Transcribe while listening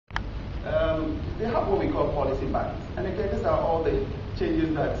they have what we call policy banks. And again, these are all the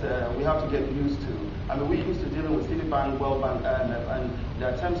changes that we have to get used to. I mean, we're used to dealing with Citibank, World Bank, and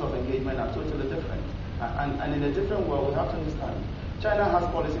their terms of engagement are totally different. And in a different world, we have to understand. China has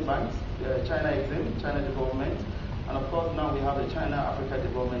policy banks, China Exim, China Development, and of course now we have the China Africa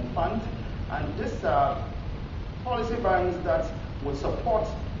Development Fund. And these are policy banks that will support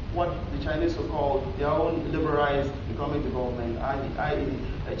what the Chinese so-called their own liberalized economic development,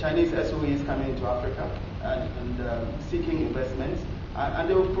 i.e. Chinese SOEs coming into Africa and seeking investments. And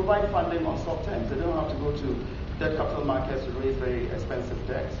they will provide funding on soft terms. They don't have to go to debt capital markets to raise very expensive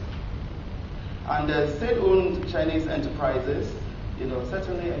debt. And state-owned Chinese enterprises,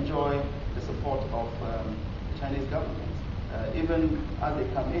 certainly enjoy the support of the Chinese government. Even as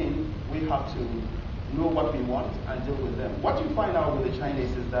they come in, we have to know what we want and deal with them. What you find out with the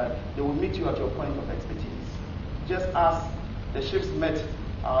Chinese is that they will meet you at your point of expertise. Just as the ships met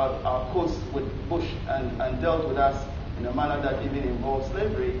our coast with Bush and dealt with us in a manner that even involves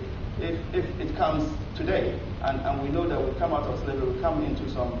slavery, if it comes today, and we know that we come out of slavery, we come into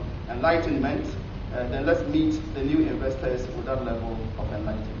some enlightenment, then let's meet the new investors with that level of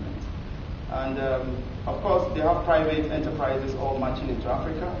enlightenment. And of course, they have private enterprises all marching into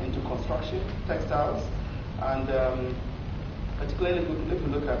Africa, into construction, textiles, and particularly if you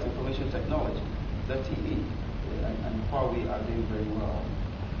look at information technology, ZTE, and Huawei are doing very well.